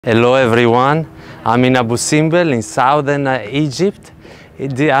Hello everyone, I'm in Abu Simbel in southern Egypt.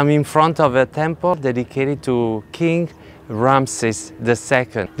 I'm in front of a temple dedicated to King Ramesses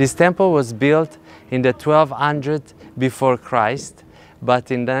II. This temple was built in the 1200 before Christ,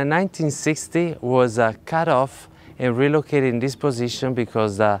 but in the 1960 was cut off and relocated in this position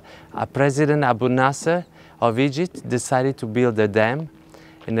because President Abu Nasser of Egypt decided to build a dam,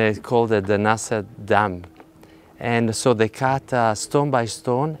 and they called it the Nasser Dam. And so they cut stone by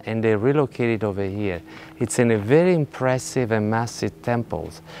stone and they relocated over here. It's in a very impressive and massive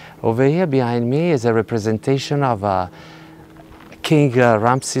temple. Over here behind me is a representation of King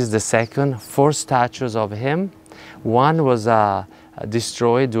Ramesses II, 4 statues of him. One was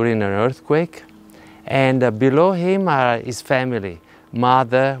destroyed during an earthquake, and below him are his family,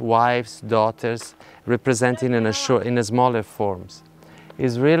 mother, wives, daughters, representing in a smaller forms.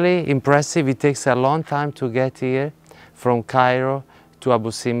 It's really impressive. It takes a long time to get here from Cairo to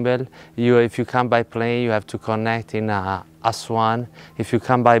Abu Simbel. If you come by plane, you have to connect in Aswan. If you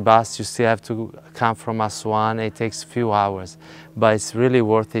come by bus, you still have to come from Aswan. It takes a few hours, but it's really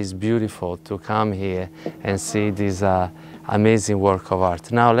worth it. It's beautiful to come here and see this amazing work of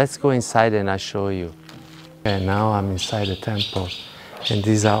art. Now let's go inside and I'll show you. Okay, now I'm inside the temple, and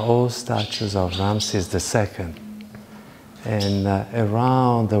these are all statues of Ramesses II. And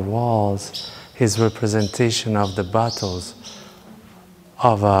around the walls is representation of the battles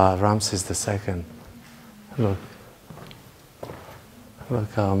of Ramesses II.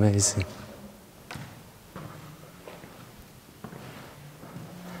 Look how amazing.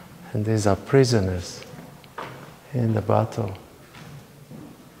 And these are prisoners in the battle.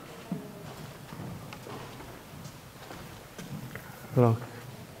 Look,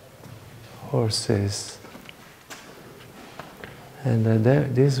 horses. And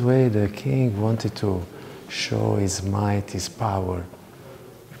this way the king wanted to show his might, his power.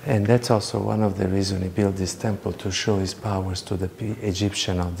 And that's also one of the reasons he built this temple, to show his powers to the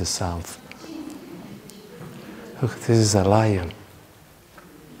Egyptian of the south. Look, this is a lion.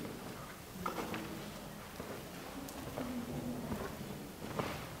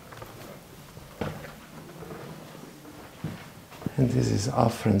 And this is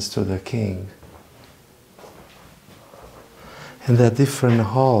offerings to the king. And there are different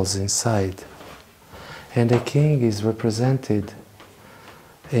halls inside. And the king is represented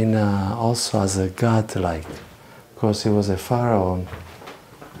in also as a god-like. Of course, he was a pharaoh,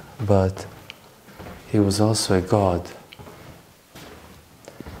 but he was also a god.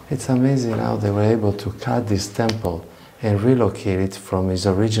 It's amazing how they were able to cut this temple and relocate it from his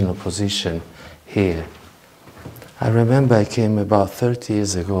original position here. I remember I came about 30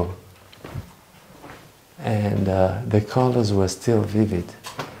 years ago, and the colors were still vivid,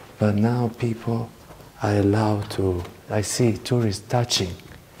 but now people are allowed to, I see tourists touching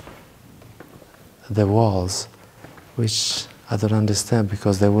the walls, which I don't understand,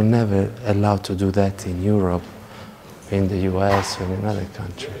 because they were never allowed to do that in Europe, in the US, or in another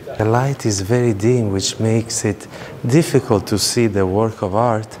country. The light is very dim, which makes it difficult to see the work of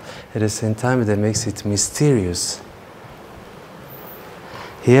art. At the same time, that makes it mysterious.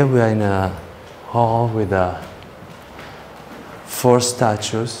 Here we are in a hall with 4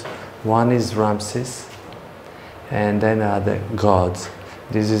 statues. One is Ramesses, and then the gods.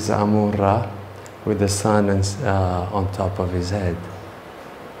 This is Amun-Ra with the sun on top of his head.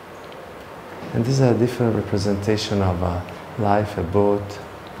 And these are different representations of life, a boat.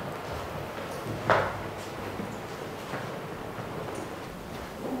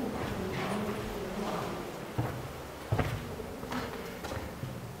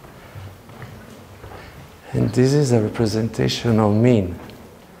 And this is a representation of Min,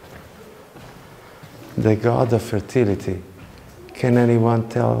 the god of fertility. Can anyone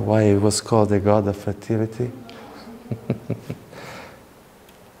tell why it was called the god of fertility?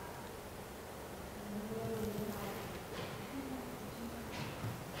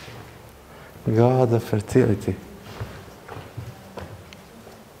 God of fertility.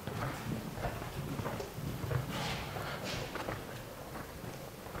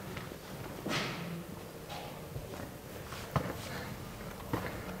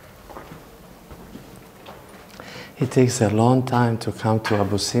 It takes a long time to come to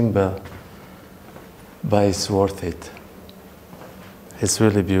Abu Simbel, but it's worth it. It's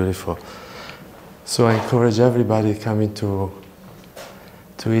really beautiful. So I encourage everybody coming to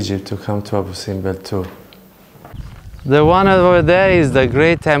Egypt to come to Abu Simbel too. The one over there is the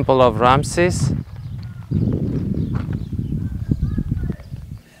great temple of Ramesses.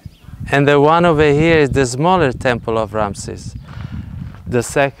 And the one over here is the smaller temple of Ramesses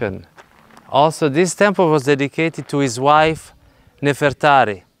II. Also, this temple was dedicated to his wife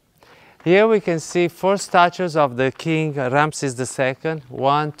Nefertari. Here we can see 4 statues of the king Ramses II,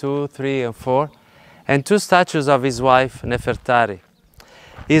 1, 2, 3, and 4, and 2 statues of his wife Nefertari.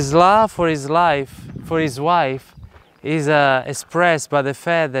 His love for his wife, is expressed by the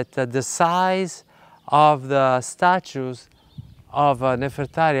fact that the size of the statues of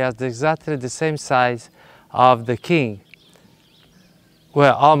Nefertari are exactly the same size of the king.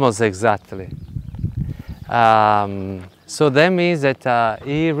 Well, almost exactly. So that means that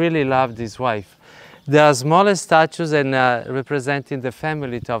he really loved his wife. There are smaller statues and representing the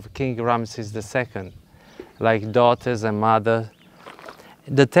family of King Ramses II, like daughters and mothers.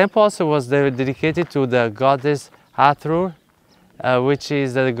 The temple also was dedicated to the goddess Hathor, which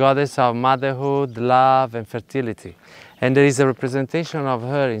is the goddess of motherhood, love, and fertility. And there is a representation of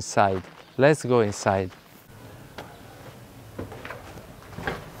her inside. Let's go inside.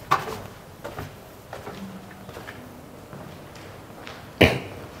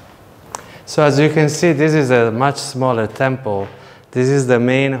 So as you can see, this is a much smaller temple. This is the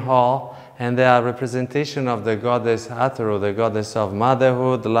main hall, and there are representation of the goddess Hathor, the goddess of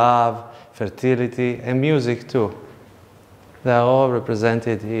motherhood, love, fertility, and music too. They are all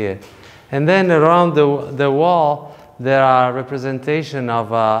represented here. And then around the wall, there are representation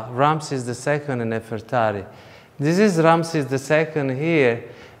of Ramses II and Nefertari. This is Ramses II here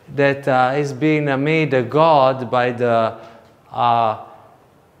that is being made a god by the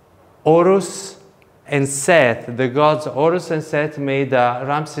Horus and Seth. The gods Horus and Seth made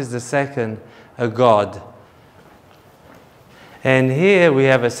Ramses II a god. And here we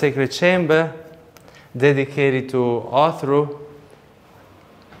have a sacred chamber dedicated to Hathor.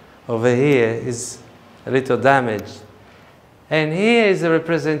 Over here is a little damaged. And here is a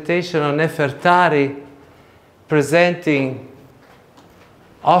representation of Nefertari presenting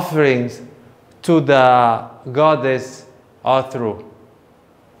offerings to the goddess Hathor.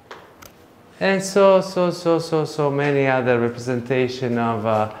 And so many other representation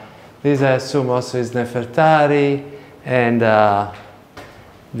of, this I assume also is Nefertari, and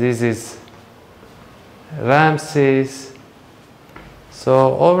this is Ramses. So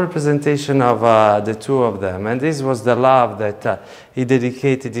all representation of the two of them. And this was the love that he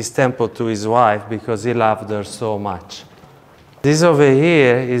dedicated this temple to his wife because he loved her so much. This over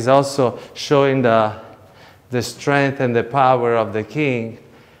here is also showing the strength and the power of the king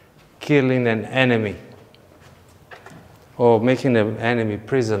killing an enemy or making an enemy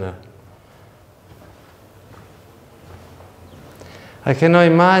prisoner. I cannot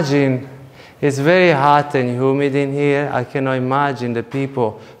imagine. It's very hot and humid in here. I cannot imagine the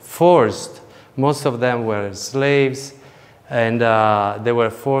people forced. Most of them were slaves, and they were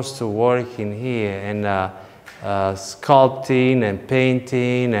forced to work in here and sculpting and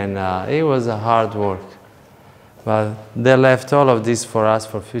painting, and it was a hard work. But they left all of this for us,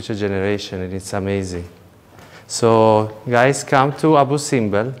 for future generation, and it's amazing. So guys, come to Abu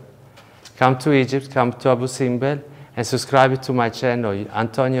Simbel, come to Egypt, come to Abu Simbel, and subscribe to my channel,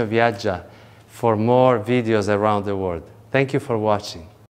 Antonio Viaggia, for more videos around the world. Thank you for watching.